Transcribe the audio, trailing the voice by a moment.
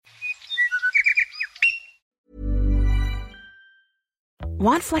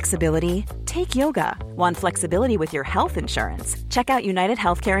Want flexibility? Take yoga. Want flexibility with your health insurance? Check out United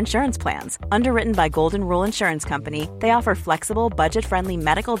Healthcare Insurance Plans. Underwritten by Golden Rule Insurance Company, they offer flexible, budget-friendly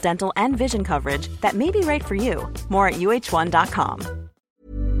medical, dental, and vision coverage that may be right for you. More at uh1.com.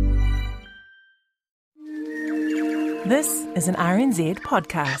 This is an RNZ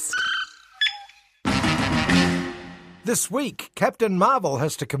podcast. This week, Captain Marvel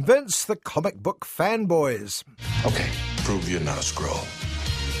has to convince the comic book fanboys. Okay, prove you're not a Skrull.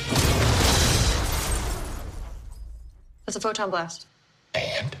 That's a photon blast.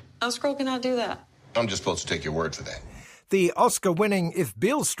 And? A Skrull cannot do that. I'm just supposed to take your word for that. The Oscar-winning If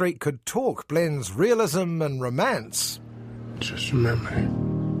Beale Street Could Talk blends realism and romance. Just remember,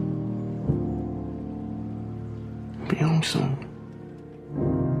 be home soon.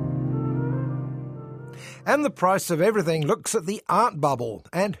 And the Price of Everything looks at the art bubble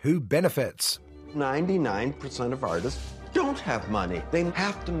and who benefits. 99% of artists don't have money. They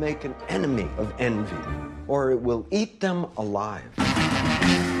have to make an enemy of envy, or it will eat them alive.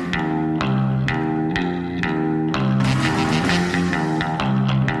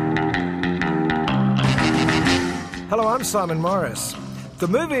 Hello, I'm Simon Morris. The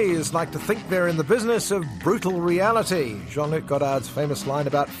movies like to think they're in the business of brutal reality. Jean-Luc Godard's famous line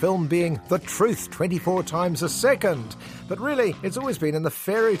about film being the truth 24 times a second. But really, it's always been in the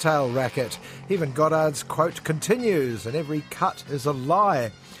fairy tale racket. Even Godard's quote continues, and every cut is a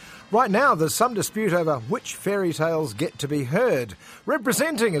lie. Right now, there's some dispute over which fairy tales get to be heard.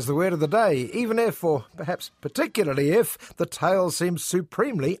 Representing is the word of the day, even if, or perhaps particularly if, the tale seems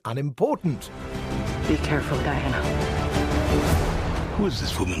supremely unimportant. Be careful, Diana. Who is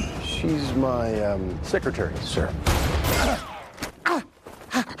this woman? She's my secretary, sir.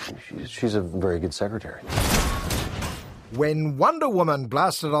 She's a very good secretary. When Wonder Woman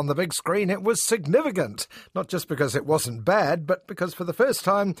blasted on the big screen, it was significant. Not just because it wasn't bad, but because for the first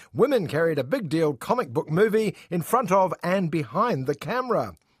time, women carried a big deal comic book movie in front of and behind the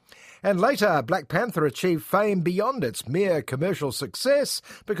camera. And later, Black Panther achieved fame beyond its mere commercial success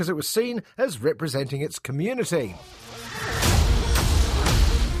because it was seen as representing its community.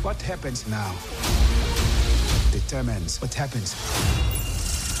 What happens now determines what happens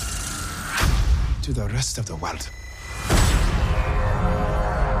to the rest of the world.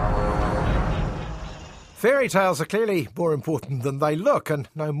 Fairy tales are clearly more important than they look, and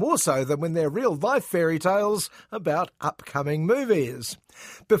no more so than when they're real-life fairy tales about upcoming movies.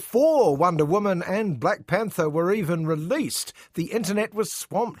 Before Wonder Woman and Black Panther were even released, the internet was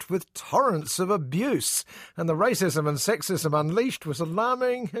swamped with torrents of abuse, and the racism and sexism unleashed was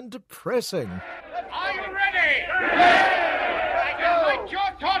alarming and depressing. Are you ready? Light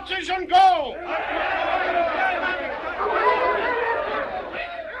your torches and go!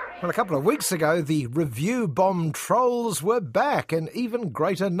 Well, a couple of weeks ago, the review bomb trolls were back in even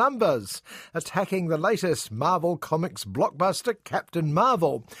greater numbers, attacking the latest Marvel Comics blockbuster Captain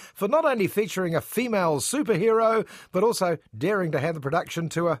Marvel for not only featuring a female superhero, but also daring to hand the production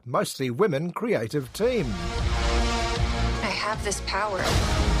to a mostly women creative team. I have this power,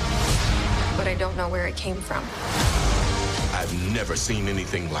 but I don't know where it came from. I've never seen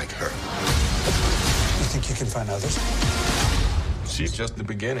anything like her. You think you can find others? She's just the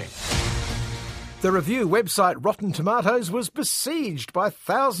beginning. The review website Rotten Tomatoes was besieged by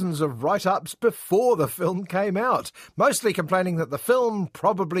thousands of write-ups before the film came out, mostly complaining that the film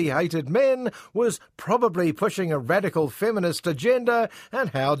probably hated men, was probably pushing a radical feminist agenda, and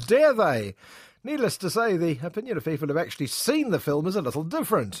how dare they? Needless to say, the opinion of people who've actually seen the film is a little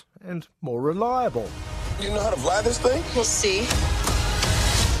different and more reliable. You know how to fly this thing? We'll see.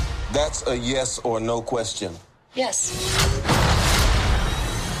 That's a yes or no question. Yes.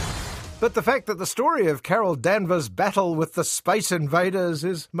 But the fact that the story of Carol Danvers' battle with the space invaders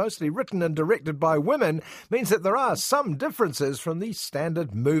is mostly written and directed by women means that there are some differences from the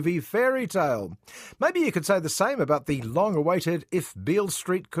standard movie fairy tale. Maybe you could say the same about the long-awaited If Beale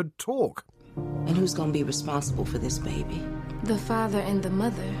Street Could Talk. And who's going to be responsible for this baby? The father and the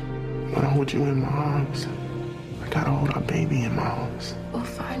mother. When I hold you in my arms, I gotta hold our baby in my arms. We'll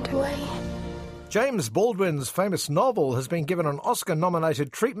find a way. James Baldwin's famous novel has been given an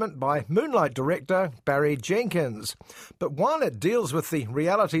Oscar-nominated treatment by Moonlight director Barry Jenkins. But while it deals with the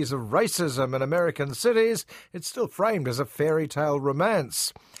realities of racism in American cities, it's still framed as a fairy tale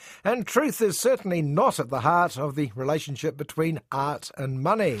romance. And truth is certainly not at the heart of the relationship between art and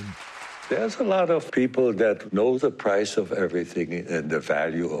money. There's a lot of people that know the price of everything and the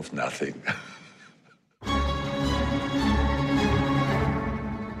value of nothing.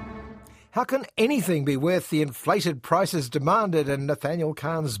 How can anything be worth the inflated prices demanded in Nathaniel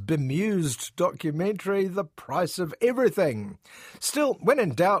Kahn's bemused documentary, The Price of Everything? Still, when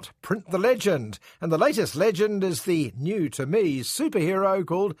in doubt, print the legend. And the latest legend is the new-to-me superhero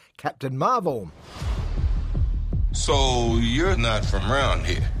called Captain Marvel. So you're not from around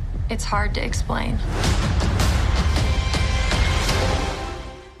here? It's hard to explain.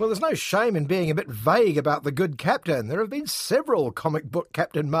 Well, there's no shame in being a bit vague about the good captain. There have been several comic book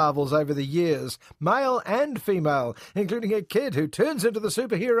Captain Marvels over the years, male and female, including a kid who turns into the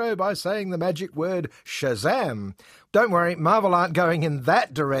superhero by saying the magic word Shazam. Don't worry, Marvel aren't going in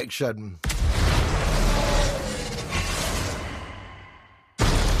that direction.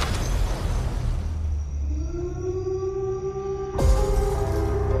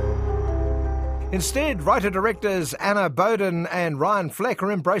 Instead, writer-directors Anna Boden and Ryan Fleck are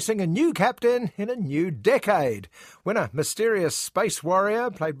embracing a new captain in a new decade. When a mysterious space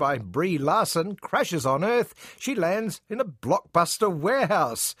warrior, played by Brie Larson, crashes on Earth, she lands in a blockbuster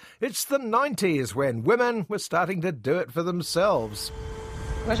warehouse. It's the 90s, when women were starting to do it for themselves.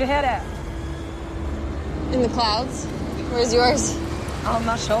 Where's your head at? In the clouds. Where's yours? On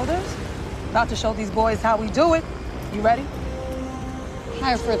my shoulders. About to show these boys how we do it. You ready?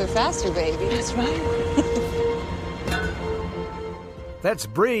 Higher, further, faster, baby. That's right. That's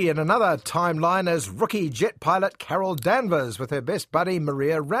Brie in another timeline as rookie jet pilot Carol Danvers with her best buddy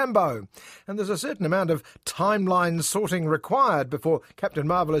Maria Rambeau. And there's a certain amount of timeline sorting required before Captain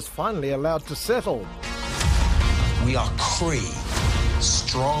Marvel is finally allowed to settle. We are Kree.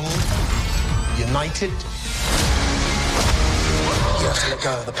 Strong, united. You have to let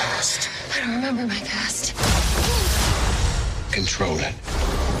go of the past. I don't remember my past. Control it.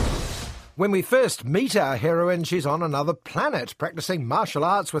 When we first meet our heroine, she's on another planet, practicing martial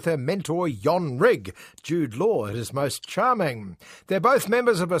arts with her mentor Yon Rig, Jude Law at his most charming. They're both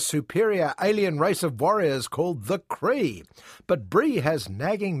members of a superior alien race of warriors called the Kree. But Brie has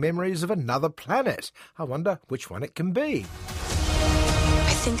nagging memories of another planet. I wonder which one it can be.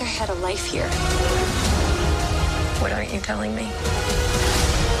 I think I had a life here. What aren't you telling me?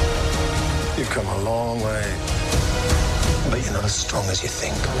 You've come a long way. But you're not as strong as you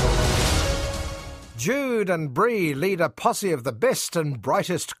think. Jude and Brie lead a posse of the best and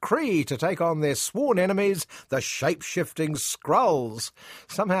brightest Kree to take on their sworn enemies, the shape-shifting Skrulls.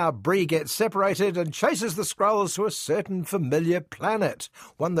 Somehow Brie gets separated and chases the Skrulls to a certain familiar planet,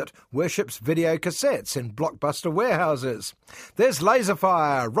 one that worships video cassettes in blockbuster warehouses. There's laser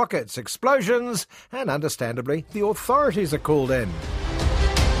fire, rockets, explosions, and understandably, the authorities are called in.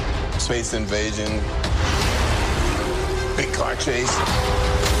 Space invasion. Big car chase.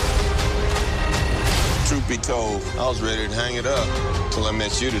 Truth be told, I was ready to hang it up till I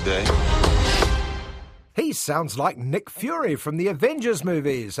met you today. He sounds like Nick Fury from the Avengers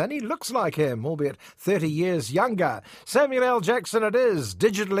movies, and he looks like him, albeit 30 years younger. Samuel L. Jackson it is,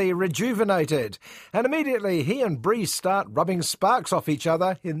 digitally rejuvenated. And immediately he and Brie start rubbing sparks off each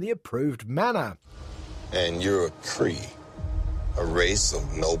other in the approved manner. And you're a Kree, a race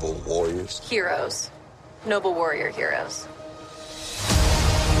of noble warriors? Heroes. Noble warrior heroes.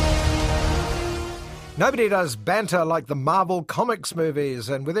 Nobody does banter like the Marvel Comics movies,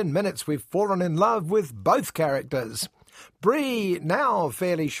 and within minutes we've fallen in love with both characters. Brie, now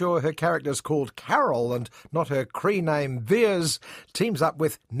fairly sure her character's called Carol and not her Kree name Veers, teams up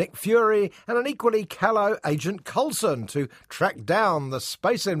with Nick Fury and an equally callow Agent Coulson to track down the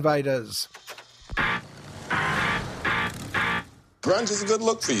space invaders. Grunge is a good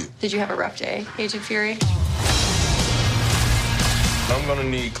look for you. Did you have a rough day, Agent Fury? I'm gonna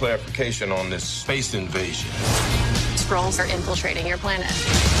need clarification on this space invasion. Skrulls are infiltrating your planet.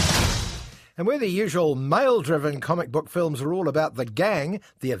 And where the usual male-driven comic book films are all about the gang,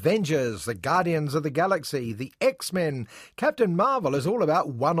 the Avengers, the Guardians of the Galaxy, the X-Men, Captain Marvel is all about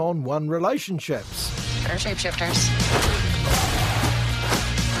one-on-one relationships. They're shapeshifters.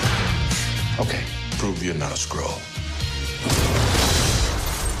 Okay, prove you're not a Skrull.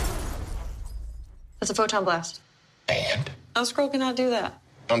 That's a photon blast. And? A Skrull cannot do that.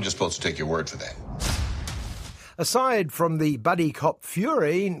 I'm just supposed to take your word for that. Aside from the buddy cop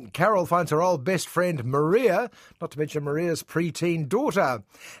Fury, Carol finds her old best friend Maria, not to mention Maria's preteen daughter.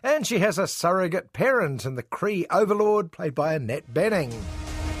 And she has a surrogate parent in the Kree Overlord, played by Annette Bening.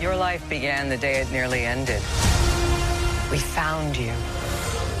 Your life began the day it nearly ended. We found you.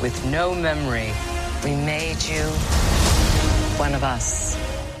 With no memory, we made you one of us.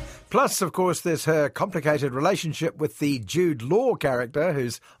 Plus, of course, there's her complicated relationship with the Jude Law character,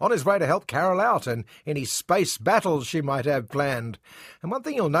 who's on his way to help Carol out in any space battles she might have planned. And one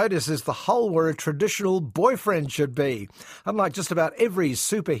thing you'll notice is the hole where a traditional boyfriend should be. Unlike just about every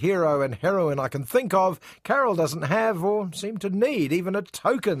superhero and heroine I can think of, Carol doesn't have or seem to need even a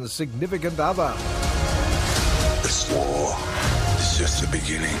token significant other. This war is just the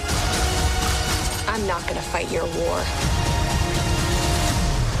beginning. I'm not gonna fight your war.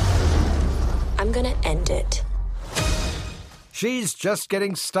 I'm gonna end it. She's just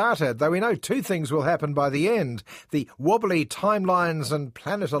getting started, though we know two things will happen by the end. The wobbly timelines and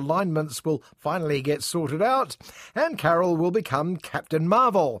planet alignments will finally get sorted out, and Carol will become Captain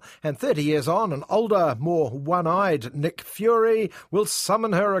Marvel. And 30 years on, an older, more one-eyed Nick Fury will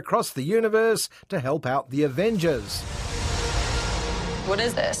summon her across the universe to help out the Avengers. What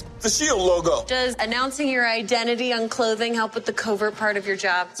is this? The SHIELD logo. Does announcing your identity on clothing help with the covert part of your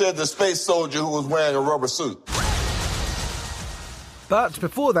job? Said the space soldier who was wearing a rubber suit. But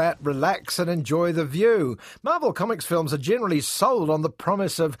before that, relax and enjoy the view. Marvel Comics films are generally sold on the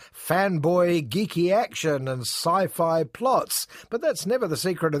promise of fanboy, geeky action and sci-fi plots, but that's never the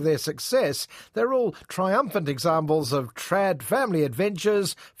secret of their success. They're all triumphant examples of trad family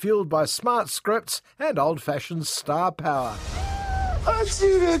adventures fueled by smart scripts and old-fashioned star power. Aren't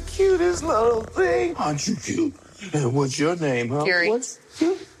you the cutest little thing? Aren't you cute? And what's your name, huh? Fury. What's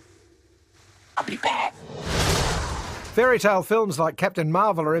you? I'll be back. Fairy tale films like Captain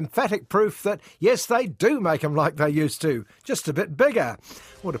Marvel are emphatic proof that, yes, they do make them like they used to, just a bit bigger.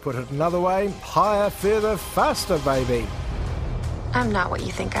 Or to put it another way, higher, further, faster, baby. I'm not what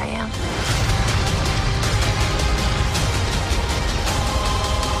you think I am.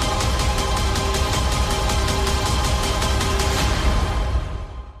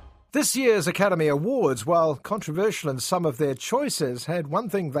 This year's Academy Awards, while controversial in some of their choices, had one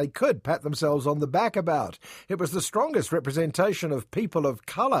thing they could pat themselves on the back about. It was the strongest representation of people of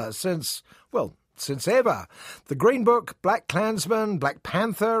colour since ever. The Green Book, Black Klansman, Black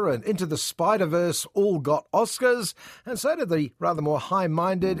Panther and Into the Spider-Verse all got Oscars, and so did the rather more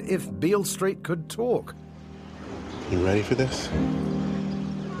high-minded If Beale Street Could Talk. You ready for this?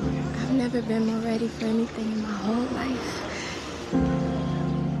 I've never been more ready for anything in my whole life.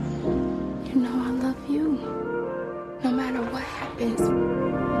 You know I love you, no matter what happens.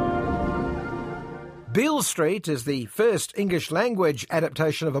 Beale Street is the first English-language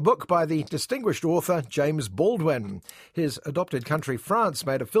adaptation of a book by the distinguished author James Baldwin. His adopted country, France,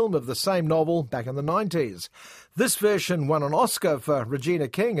 made a film of the same novel back in the 90s. This version won an Oscar for Regina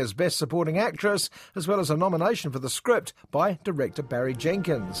King as Best Supporting Actress, as well as a nomination for the script by director Barry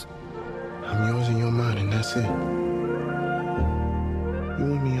Jenkins. I'm yours and you're mine, and that's it. You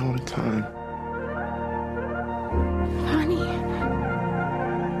with me all the time. Honey,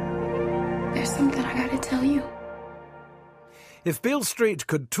 there's something I gotta tell you. If Beale Street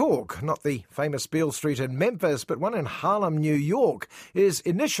Could Talk, not the famous Beale Street in Memphis, but one in Harlem, New York, is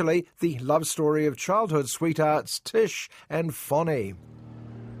initially the love story of childhood sweethearts Tish and Fonny.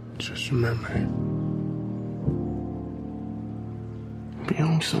 Just remember, be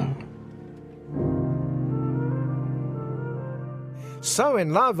home soon. So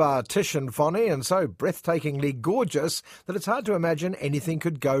in love are Tish and Fonny, and so breathtakingly gorgeous that it's hard to imagine anything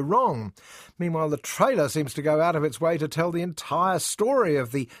could go wrong. Meanwhile, the trailer seems to go out of its way to tell the entire story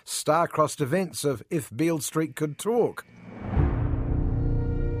of the star-crossed events of If Beale Street Could Talk.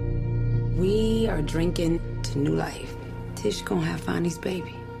 We are drinking to new life. Tish gonna have Fonny's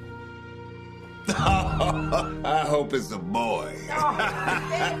baby. I hope it's a boy.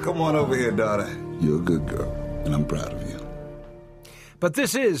 Come on over here, daughter. You're a good girl, and I'm proud of you. But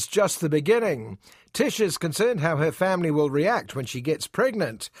this is just the beginning. Tish is concerned how her family will react when she gets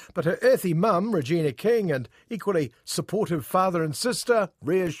pregnant, but her earthy mum, Regina King, and equally supportive father and sister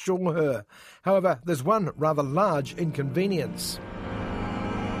reassure her. However, there's one rather large inconvenience.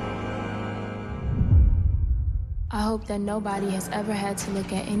 I hope that nobody has ever had to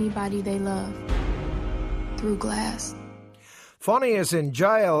look at anybody they love through glass. Fonny is in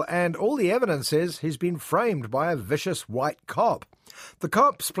jail, and all the evidence is he's been framed by a vicious white cop. The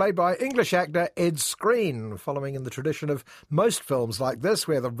cop's played by English actor Ed Skrein, following in the tradition of most films like this,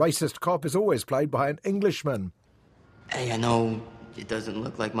 where the racist cop is always played by an Englishman. Hey, I know it doesn't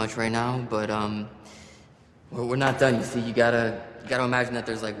look like much right now, but we're not done. You see, you gotta imagine that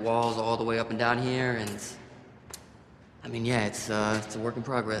there's like walls all the way up and down here, and I mean, yeah, it's a work in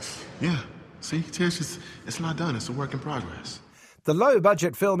progress. Yeah, see, Tish, it's not done. It's a work in progress. The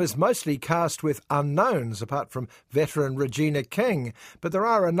low-budget film is mostly cast with unknowns, apart from veteran Regina King, but there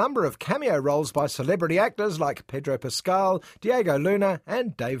are a number of cameo roles by celebrity actors like Pedro Pascal, Diego Luna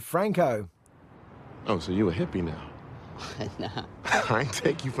and Dave Franco. Oh, so you a hippie now? Nah. I ain't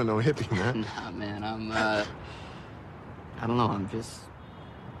take you for no hippie, man. Nah, man, I don't know, I'm just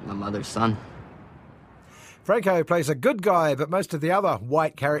my mother's son. Franco plays a good guy, but most of the other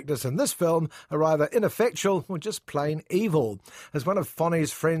white characters in this film are either ineffectual or just plain evil. As one of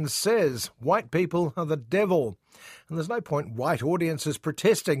Fonny's friends says, white people are the devil. And there's no point white audiences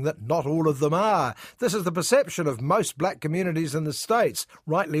protesting that not all of them are. This is the perception of most black communities in the States,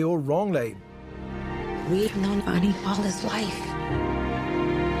 rightly or wrongly. We've known Fonny all his life.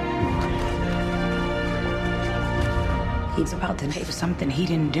 He's about to pay for something he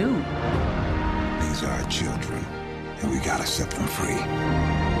didn't do. These are our children, and we gotta set them free.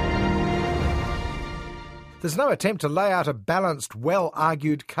 There's no attempt to lay out a balanced,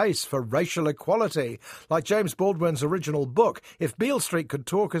 well-argued case for racial equality. Like James Baldwin's original book, If Beale Street Could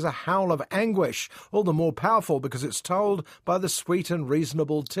Talk is a howl of anguish, all the more powerful because it's told by the sweet and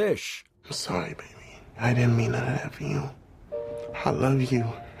reasonable Tish. I'm sorry, baby. I didn't mean none of that for you. I love you.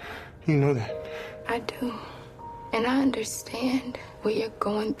 You know that. I do. And I understand what you're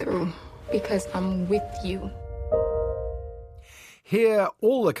going through because I'm with you. Here,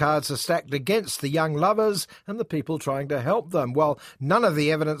 all the cards are stacked against the young lovers and the people trying to help them, while none of the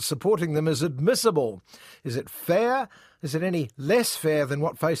evidence supporting them is admissible. Is it fair? Is it any less fair than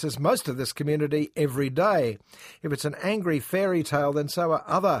what faces most of this community every day? If it's an angry fairy tale, then so are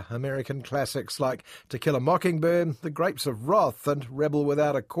other American classics like To Kill a Mockingbird, The Grapes of Wrath, and Rebel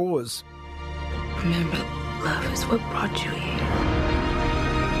Without a Cause. Remember, love is what brought you here.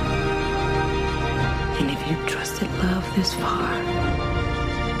 And if you trusted love this far,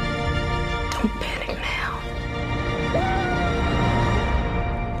 don't panic now.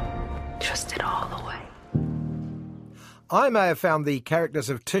 Trust it all the way. I may have found the characters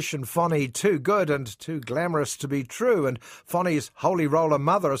of Tish and Fonny too good and too glamorous to be true, and Fonny's holy roller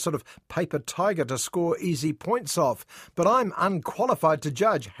mother a sort of paper tiger to score easy points off. But I'm unqualified to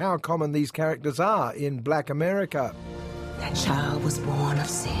judge how common these characters are in Black America. That child was born of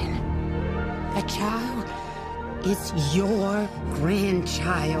sin. That child is your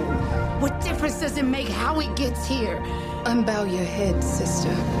grandchild. What difference does it make how he gets here? Unbow your head,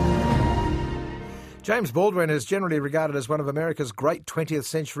 sister. James Baldwin is generally regarded as one of America's great 20th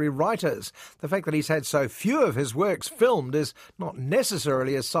century writers. The fact that he's had so few of his works filmed is not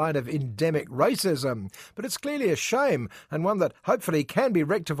necessarily a sign of endemic racism, but it's clearly a shame, and one that hopefully can be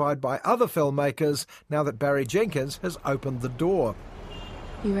rectified by other filmmakers now that Barry Jenkins has opened the door.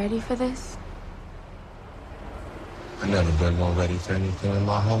 You ready for this? I've never been more ready for anything in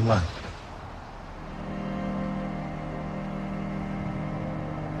my whole life.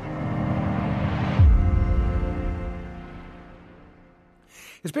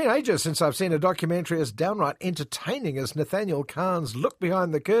 It's been ages since I've seen a documentary as downright entertaining as Nathaniel Kahn's look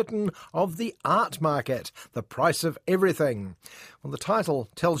behind the curtain of the art market, the price of everything. Well, the title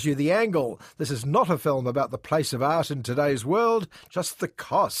tells you the angle. This is not a film about the place of art in today's world, just the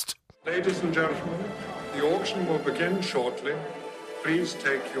cost. Ladies and gentlemen, the auction will begin shortly. Please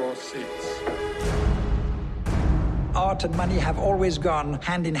take your seats. Art and money have always gone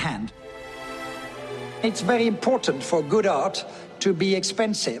hand in hand. It's very important for good art to be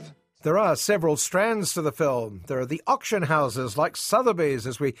expensive. There are several strands to the film. There are the auction houses like Sotheby's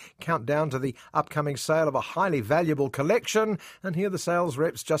as we count down to the upcoming sale of a highly valuable collection and hear the sales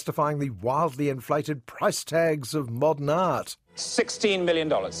reps justifying the wildly inflated price tags of modern art. $16 million,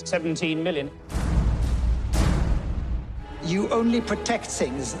 $17 million. You only protect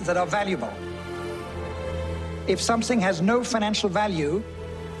things that are valuable. If something has no financial value,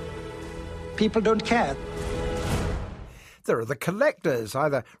 people don't care. There are the collectors,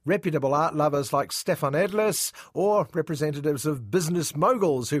 either reputable art lovers like Stefan Edlis or representatives of business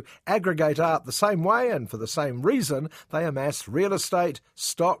moguls who aggregate art the same way and for the same reason they amass real estate,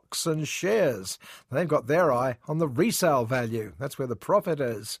 stocks and shares. They've got their eye on the resale value. That's where the profit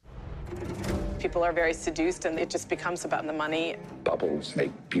is. People are very seduced and it just becomes about the money. Bubbles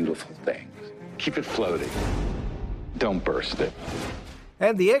make beautiful things. Keep it floating. Don't burst it.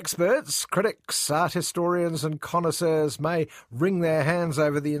 And the experts, critics, art historians and connoisseurs may wring their hands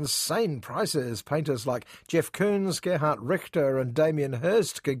over the insane prices painters like Jeff Koons, Gerhard Richter and Damien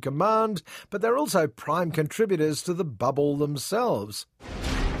Hirst can command, but they're also prime contributors to the bubble themselves.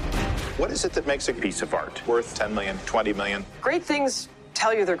 What is it that makes a piece of art worth 10 million, 20 million? Great things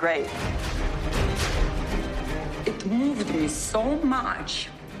tell you they're great. It moved me so much.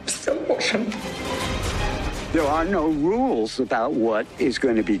 Still emotional. There are no rules about what is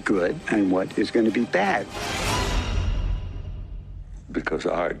going to be good and what is going to be bad. Because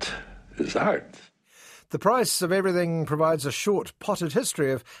art is art. The Price of Everything provides a short, potted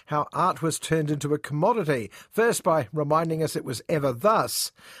history of how art was turned into a commodity, first by reminding us it was ever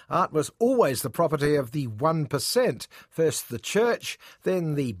thus. Art was always the property of the 1%, first the church,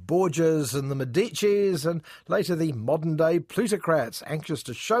 then the Borgias and the Medicis, and later the modern-day plutocrats, anxious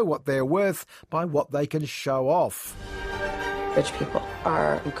to show what they're worth by what they can show off. Rich people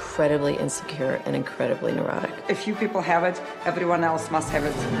are incredibly insecure and incredibly neurotic. If you people have it, everyone else must have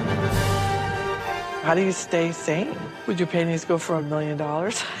it. How do you stay sane? Would your paintings go for $1 million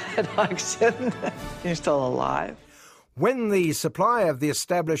at auction? You're still alive. When the supply of the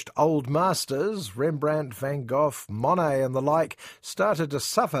established old masters, Rembrandt, Van Gogh, Monet and the like, started to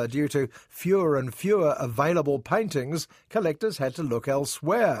suffer due to fewer and fewer available paintings, collectors had to look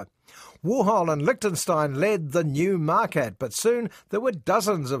elsewhere. Warhol and Lichtenstein led the new market, but soon there were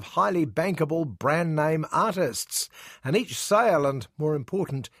dozens of highly bankable brand-name artists, and each sale, and more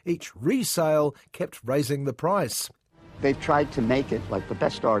important, each resale, kept raising the price. They've tried to make it like the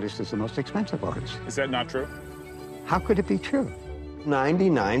best artist is the most expensive artist. Is that not true? How could it be true?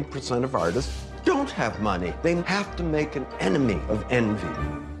 99% of artists don't have money. They have to make an enemy of envy,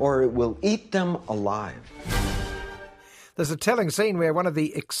 or it will eat them alive. There's a telling scene where one of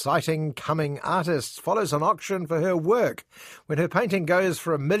the exciting coming artists follows an auction for her work. When her painting goes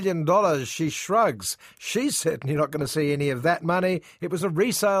for $1 million, she shrugs. She's certainly not going to see any of that money. It was a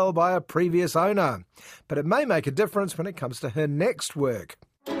resale by a previous owner. But it may make a difference when it comes to her next work.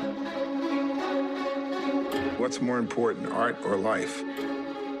 What's more important, art or life?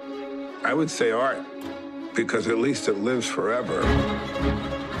 I would say art, because at least it lives forever.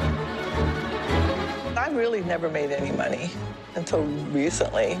 I really never made any money until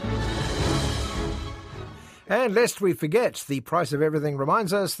recently. And lest we forget, The Price of Everything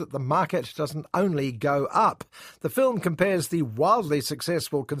reminds us that the market doesn't only go up. The film compares the wildly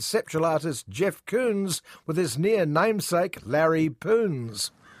successful conceptual artist Jeff Koons with his near namesake Larry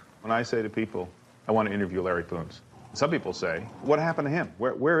Poons. When I say to people, I want to interview Larry Poons, some people say, what happened to him?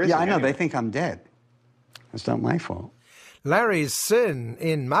 Where is he? Yeah, I know. Anyway? They think I'm dead. It's not my fault. Larry's sin,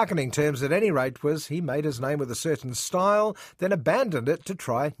 in marketing terms at any rate, was he made his name with a certain style, then abandoned it to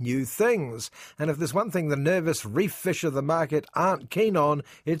try new things. And if there's one thing the nervous reef fish of the market aren't keen on,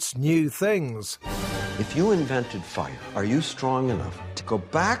 it's new things. If you invented fire, are you strong enough to go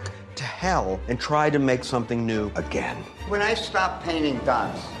back to hell and try to make something new again? When I stopped painting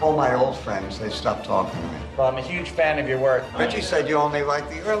dots, all my old friends, they stopped talking to me. Well, I'm a huge fan of your work. Reggie said you only like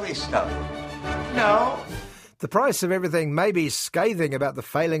the early stuff. No. The Price of Everything may be scathing about the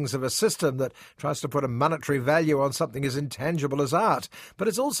failings of a system that tries to put a monetary value on something as intangible as art, but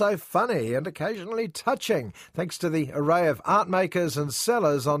it's also funny and occasionally touching, thanks to the array of art makers and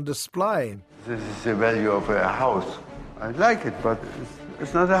sellers on display. This is the value of a house. I like it, but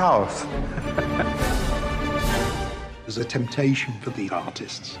it's not a house. There's a temptation for the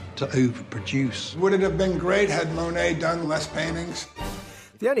artists to overproduce. Would it have been great had Monet done less paintings?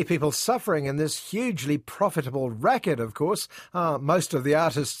 The only people suffering in this hugely profitable racket, of course, are most of the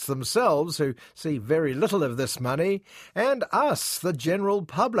artists themselves, who see very little of this money, and us, the general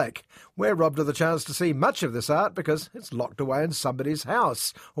public. We're robbed of the chance to see much of this art because it's locked away in somebody's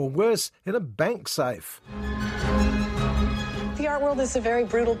house, or worse, in a bank safe. The art world is a very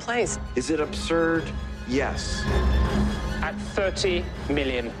brutal place. Is it absurd? Yes. At $30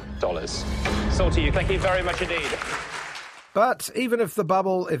 million. Sold to you. Thank you very much indeed. But even if the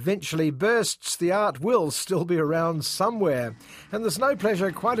bubble eventually bursts, the art will still be around somewhere. And there's no pleasure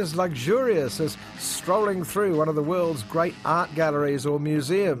quite as luxurious as strolling through one of the world's great art galleries or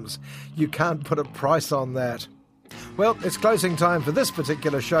museums. You can't put a price on that. Well, it's closing time for this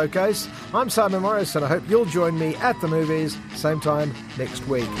particular showcase. I'm Simon Morris, and I hope you'll join me at the movies, same time next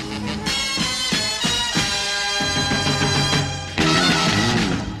week.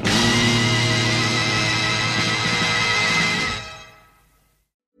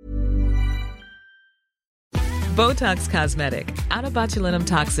 Botox Cosmetic, out-of-botulinum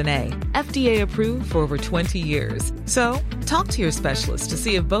toxin A, FDA approved for over 20 years. So, talk to your specialist to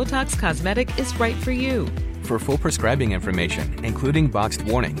see if Botox Cosmetic is right for you. For full prescribing information, including boxed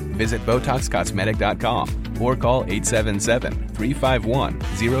warning, visit BotoxCosmetic.com or call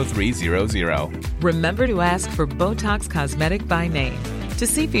 877-351-0300. Remember to ask for Botox Cosmetic by name. To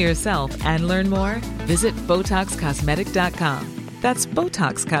see for yourself and learn more, visit BotoxCosmetic.com. That's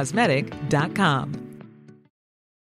BotoxCosmetic.com.